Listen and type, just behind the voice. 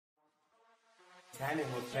Timing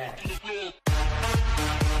was back. He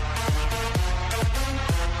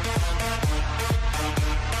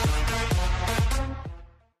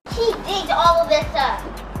digged all of this up.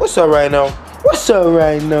 What's up, Rhino? What's up,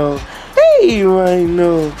 Rhino? Hey,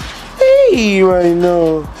 Rhino. Hey,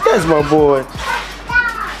 Rhino. That's my boy.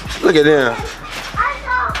 Look at him.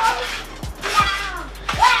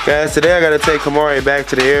 Guys, today I gotta take Kamari back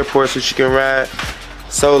to the airport so she can ride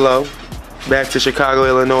solo back to Chicago,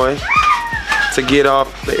 Illinois to get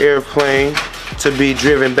off the airplane to be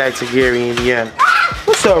driven back to Gary, Indiana.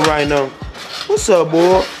 What's up, Rhino? What's up,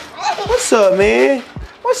 boy? What's up, man?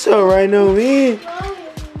 What's up, Rhino, man?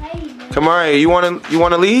 Kamari, you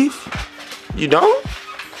wanna leave? You don't?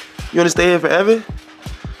 You wanna stay here forever?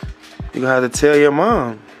 You're gonna have to tell your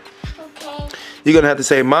mom. Okay. You're gonna have to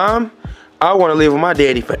say, Mom, I wanna live with my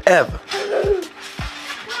daddy forever.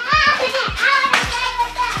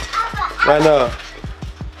 Rhino,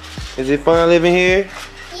 is it fun living here?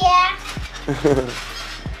 Yeah.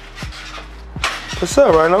 What's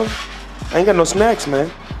up, Rhino? I ain't got no snacks, man.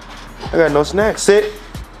 I got no snacks. Sit.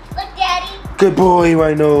 Look, Daddy. Good boy,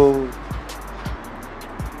 Rhino.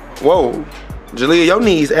 Whoa. Jalea, your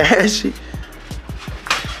knees ashy.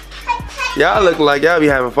 Y'all look like y'all be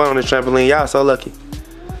having fun on this trampoline. Y'all so lucky.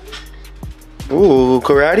 Ooh,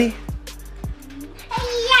 karate?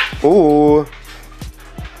 Ooh.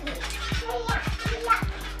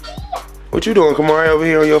 What you doing, Kamari, over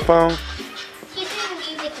here on your phone? She's doing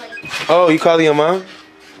musically. Oh, you calling your mom?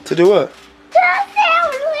 To do what? Live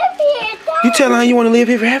here, Dad. You telling her you want to live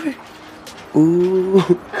here forever? Ooh.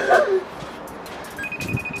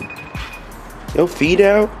 Your feet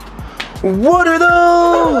out? What are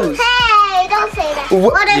those? Hey, don't say that.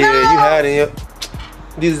 What? What are Yeah, those? you had it.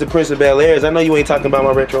 These are the Prince of Bel Airs. I know you ain't talking about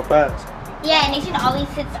my retro 5s. Yeah, and she always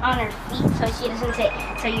sits on her feet so she doesn't say,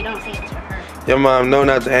 so you don't say it's for her. Your mom know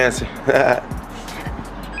not to answer.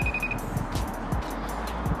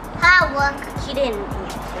 How work? She didn't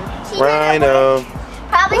answer. Rhino.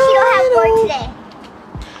 Probably she don't have work today.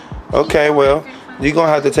 Okay, well, you're going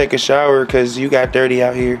to have to take a shower because you got dirty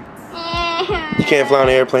out here. You can't fly on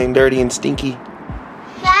an airplane dirty and stinky.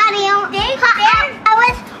 Daddy, I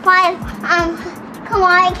wish come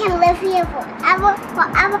on, I can live here forever.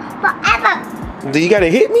 Do you got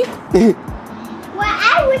to hit me? Well,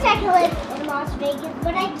 I wish I could live in Las Vegas,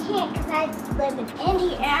 but I can't because I live in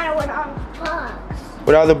Indiana with all the bugs.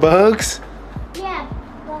 With all the bugs? Yeah,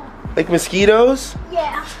 bugs. Like mosquitoes?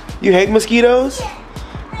 Yeah. You hate mosquitoes? Yeah.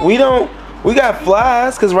 We got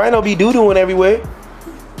flies because Rhino be doo-dooing everywhere.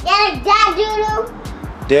 Yeah, Dad doo-doo.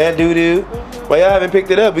 Dad doo-doo. Why y'all haven't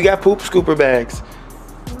picked it up? We got poop scooper bags.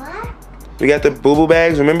 What? We got the boo-boo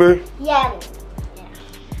bags, remember? Yeah.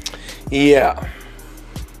 Yeah.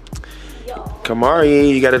 Kamari,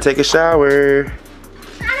 you gotta take a shower. I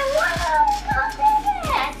don't want to go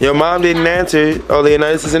there. Your mom didn't answer. Oh,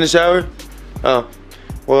 Leonidas is in the shower? Oh.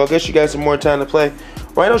 Well, I guess you got some more time to play.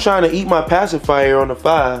 Rhino's trying to eat my pacifier on the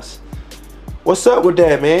 5s. What's up with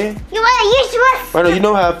that, man? You want to use yours? Rhino, you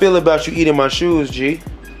know how I feel about you eating my shoes, G.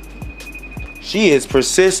 She is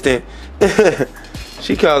persistent.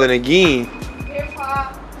 She calling again. Here,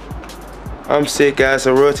 Pop. I'm sick, guys,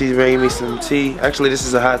 so Royalty's bringing me some tea. Actually, this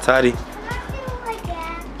is a hot toddy.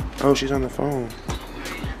 Oh, she's on the phone.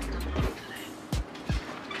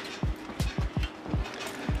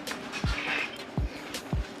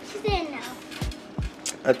 She's in now.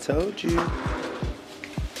 I told you. She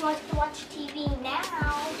wants to watch TV now.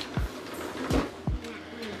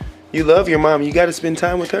 You love your mom. You got to spend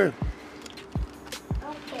time with her.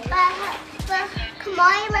 Okay. But come on,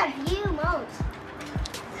 I love you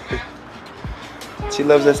most. She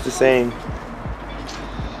loves us the same.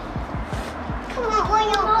 Come on,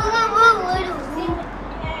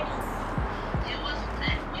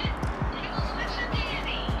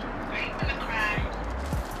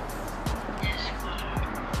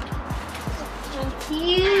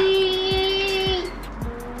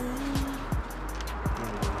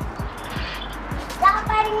 stop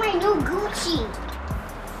biting my new Gucci.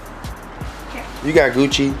 You got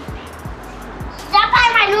Gucci. Stop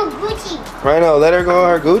biting my new Gucci. Rhino, let her go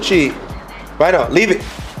her Gucci. Rhino, leave it.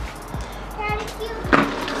 Daddy,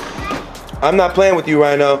 cute. I'm not playing with you,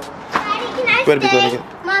 Rhino. Daddy, can I Better be stay? good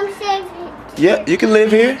again. Mom said. Yeah, you can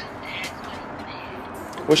live here.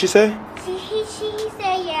 What'd she say? She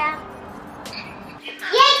said yeah.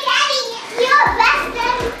 Yeah, Daddy, you're best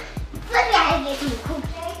friend. Look at it, get some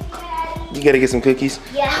cookies. You gotta get some cookies.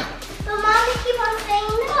 Yeah. But Mommy keep on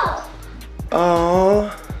saying no.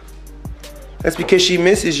 Oh, that's because she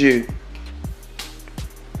misses you. You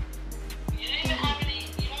don't even have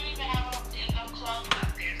enough clothes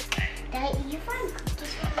out there today. Daddy, you find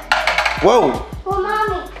cookies. Whoa. Well,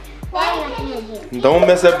 Don't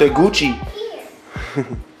mess up the Gucci.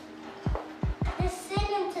 Just send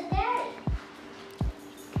them to Daddy.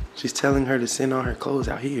 She's telling her to send all her clothes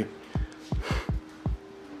out here.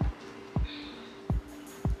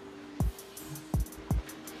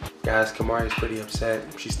 Guys, Kamari's pretty upset.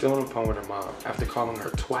 She's still on the phone with her mom after calling her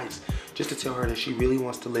twice just to tell her that she really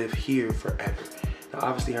wants to live here forever. Now,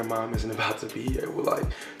 obviously, her mom isn't about to be able to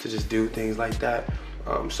just do things like that.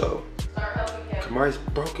 So Kamari's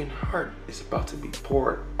broken heart is about to be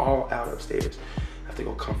poured all out upstairs. I have to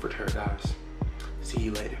go comfort her, guys. See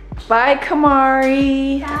you later. Bye,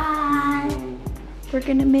 Kamari. Bye. We're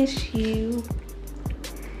gonna miss you.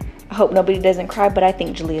 I hope nobody doesn't cry, but I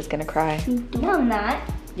think Julia's gonna cry. No, I'm not.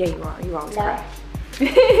 Yeah, you are. You always No. cry.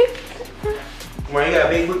 Come on, you got a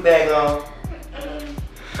big book bag on.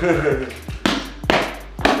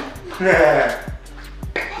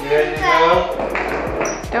 You ready to go?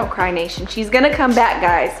 Don't cry, Nation. She's gonna come back,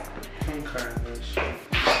 guys. I'm crying, Nation.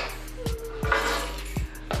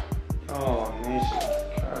 Oh, Nation.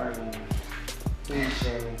 Crying.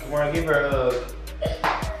 Nation. Come on, give her a hug.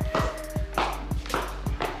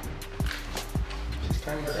 She's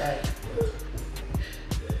coming back.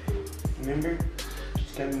 Remember?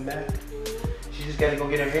 She's coming back. She just gotta go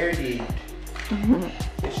get her hair did.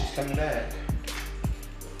 Yeah, she's coming back.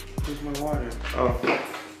 Where's my water? Oh.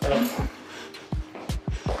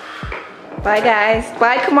 Bye, guys.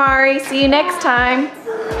 Bye, Kamari. See you next time.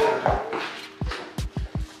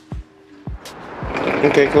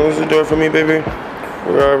 Okay, close the door for me, baby.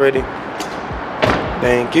 We're all ready.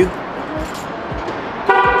 Thank you.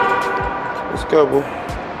 Let's go, boo.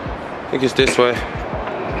 I think it's this way.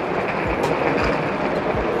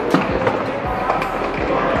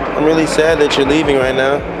 I'm really sad that you're leaving right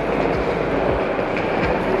now.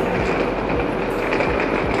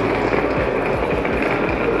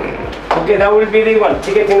 Okay, that will be the one.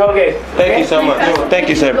 Ticketing, okay. Thank you so much. Thank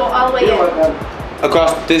you, sir. Go all the way in.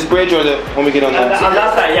 Across this bridge or when we get on On the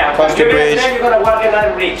that side, yeah. Across the bridge. You're gonna walk in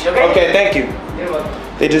that bridge, okay? Okay, thank you. You're welcome.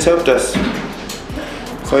 They just helped us.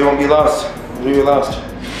 So we won't be lost. We were lost.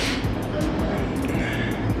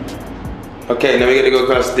 Okay, now we gotta go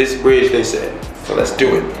across this bridge, they said. So let's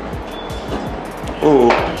do it.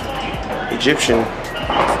 Ooh, Egyptian.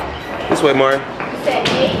 This way, Mari.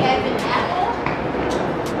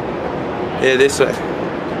 Yeah, this way.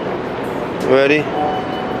 Ready?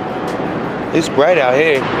 It's bright out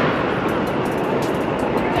here.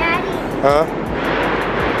 Daddy, Huh?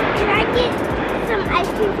 can I get some ice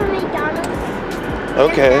cream from McDonald's?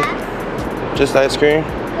 Okay. Just ice cream?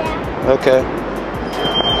 Yeah. Okay.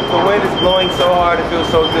 The wind is blowing so hard, it feels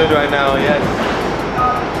so good right now, yes.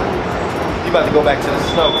 You about to go back to the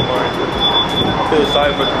snow, Kamari. I feel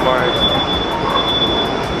sorry for Kamari.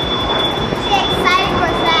 Is she excited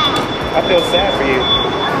or sad? I feel sad for you.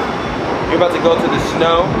 You're about to go to the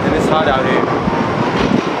snow, and it's hot out here.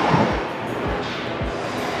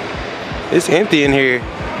 It's empty in here.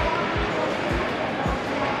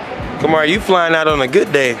 Kamari, you flying out on a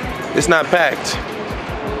good day. It's not packed.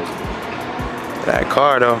 That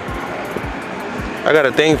car though. I got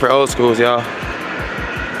a thing for old schools, y'all.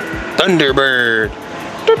 Thunderbird.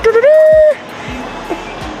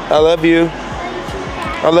 I love you.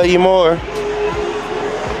 I love you more.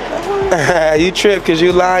 You tripped because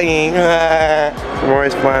you lying.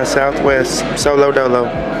 Kamari's flying Southwest. Solo dolo.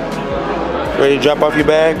 Ready to drop off your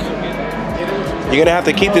bag? You're gonna have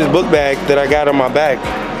to keep this book bag that I got on my back.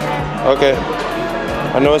 Okay.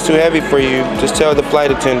 I know it's too heavy for you. Just tell the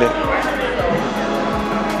flight attendant.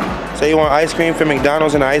 Say you want ice cream from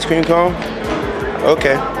McDonald's and an ice cream cone?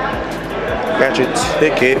 Okay. Got your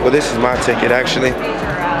ticket. Well, this is my ticket actually.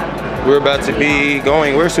 We're about to be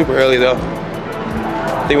going. We're super early though.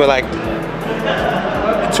 I think we're like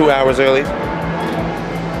 2 hours early.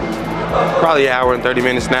 Probably an hour and 30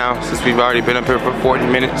 minutes now since we've already been up here for 40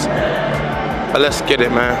 minutes. But let's get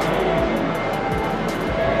it, man.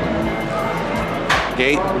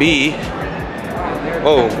 Gate B.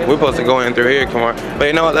 Oh, we're supposed to go in through here, come on. But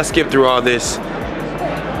you know what, let's skip through all this.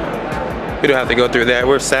 We don't have to go through that,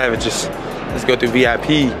 we're savages. Let's go through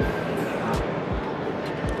VIP.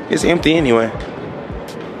 It's empty anyway.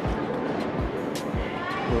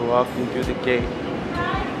 We're walking through the gate.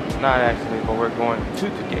 Not actually, but we're going to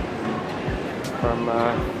the gate. From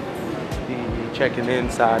the checking in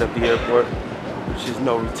side of the airport, which is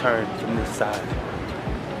no return from this side.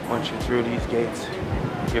 Once you're through these gates,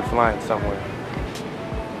 you're flying somewhere.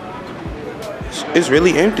 It's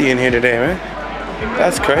really empty in here today, man.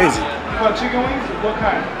 That's crazy. Want chicken wings? What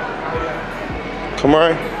kind?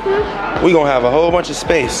 Kamari, we gonna have a whole bunch of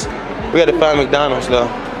space. We gotta find McDonald's though.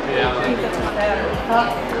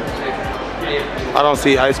 I don't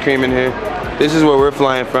see ice cream in here. This is where we're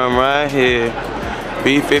flying from, right here.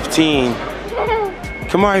 B-15.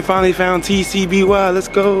 Kamari finally found TCBY. Let's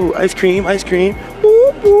go. Ice cream, ice cream.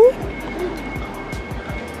 Woo, woo.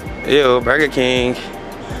 Ew, Burger King.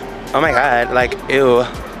 Oh my God, like, ew.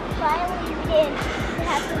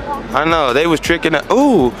 I know, they was tricking us.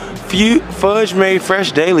 Ooh, Fudge Made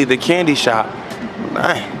Fresh Daily, the candy shop.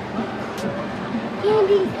 Nice.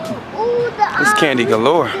 Candy. Ooh, It's candy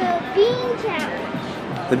galore. The bean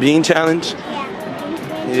challenge. The bean challenge?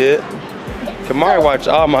 Yeah. Yeah. Kamari watched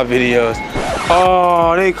all my videos.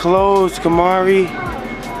 Oh, they closed, Kamari.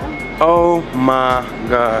 Oh my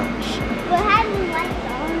gosh. But having lights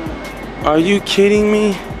on. Are you kidding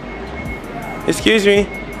me? Excuse me.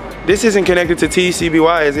 This isn't connected to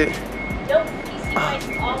TCBY, is it? Nope, TCBY is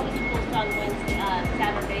always closed on Wednesday,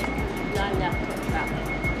 Saturdays, not enough foot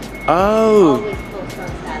traffic. Oh. Always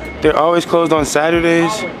closed on Saturdays. They're always closed on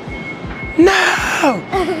Saturdays? Always. No!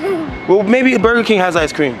 Well, maybe Burger King has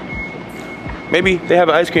ice cream. Maybe they have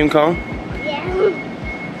an ice cream cone.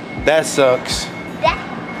 Yeah. That sucks.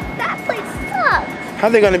 That place sucks. How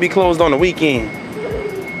they gonna be closed on the weekend?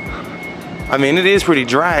 I mean, it is pretty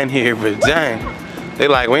dry in here, but dang. They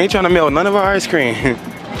like, we ain't trying to melt none of our ice cream.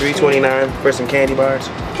 $3.29 for some candy bars.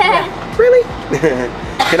 Really?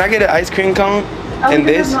 Can I get an ice cream cone? Oh, And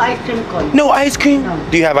we this? have no ice cream cone. No ice cream? No.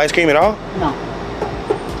 Do you have ice cream at all? No.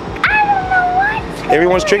 I don't know what.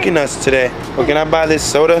 Everyone's tricking us today. Well, can I buy this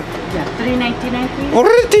soda? Yeah, $3.99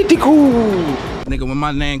 Nigga, when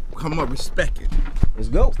my name come up, respect it. Let's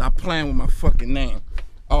go. Stop playing with my fucking name.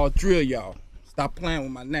 All three of y'all. Stop playing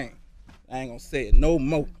with my name. I ain't gonna say it no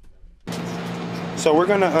more. So we're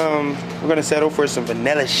gonna settle for some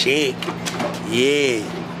vanilla shake. Yeah.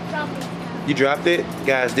 You dropped it?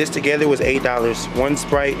 Guys, this together was $8. One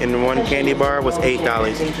Sprite and one candy bar was $8. I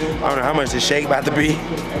don't know how much this shake about to be.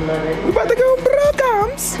 We about to go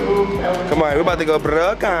Brookham's. Come on, we're about to go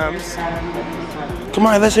Brookham's. Come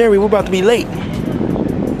on, let's hurry, we're about to be late.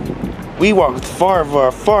 We walked far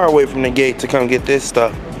away from the gate to come get this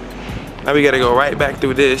stuff. Now we gotta go right back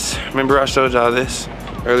through this. Remember I showed y'all this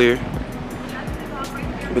earlier?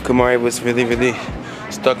 But Kamari was really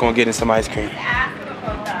stuck on getting some ice cream.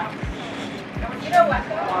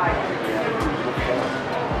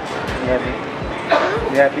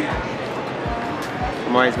 You happy?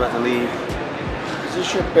 Kamari's about to leave. Is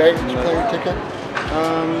this your bag? Did you play your ticket?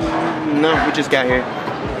 No, we just got here.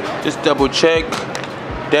 Just double check.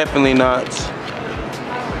 Definitely not.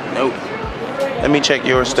 Nope. Let me check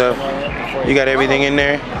your stuff. You got everything in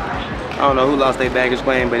there? I don't know who lost their baggage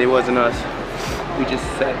claim, but it wasn't us. We just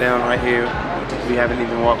sat down right here. We haven't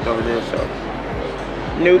even walked over there, so.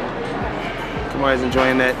 Nope. Kamari's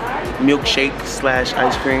enjoying that milkshake /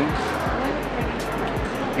 ice cream.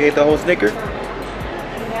 You ate the whole Snicker?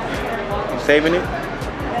 You saving it?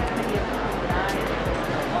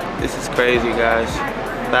 This is crazy, guys.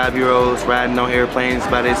 5-year-olds riding on airplanes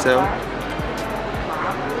by themselves.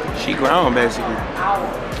 She grown, basically.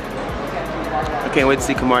 I can't wait to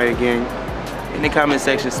see Kamari again. In the comment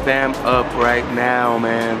section, spam up right now,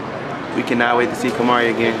 man. We cannot wait to see Kamari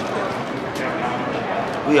again.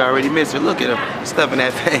 We already missed her. Look at her, stuffing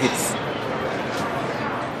that face.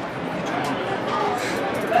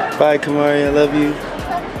 Bye, Kamari. I love you.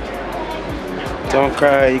 Don't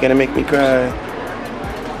cry. You're gonna make me cry.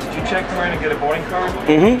 Did you check her in and get a boarding card?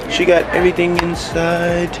 Mm-hmm. She got everything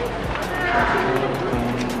inside.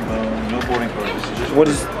 No boarding card. This is just What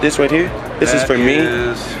is this right here? This is for me.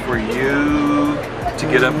 This is for you to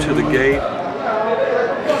get up to the gate.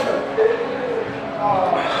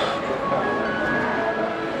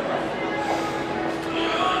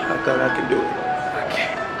 I thought I could do it. I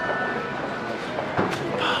can't.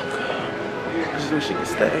 I just wish she could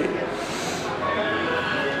stay.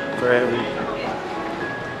 Forever.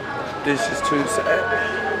 This is too sad.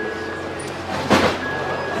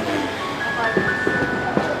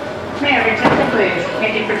 May I have your attention, please?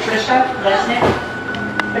 Candy Patricia Lesnick.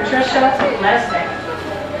 Patricia Lesnick.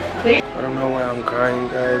 Please. I don't know why I'm crying,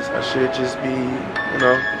 guys. I should just be, you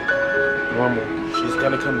know, normal. She's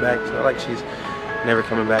gonna come back. It's not like she's never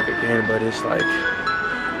coming back again, but it's like,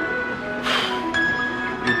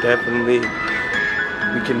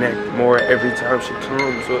 we connect more every time she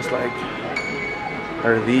comes. So it's like,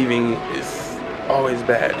 her leaving is always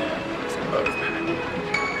bad. It's always bad.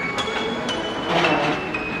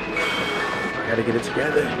 I gotta get it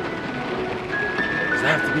together. Because I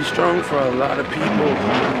have to be strong for a lot of people.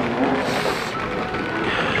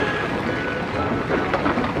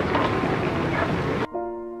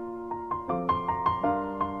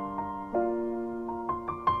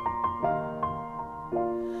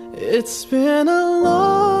 It's been a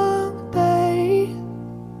long day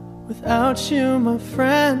without you, my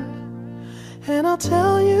friend. And I'll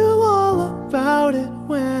tell you all about it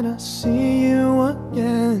when I see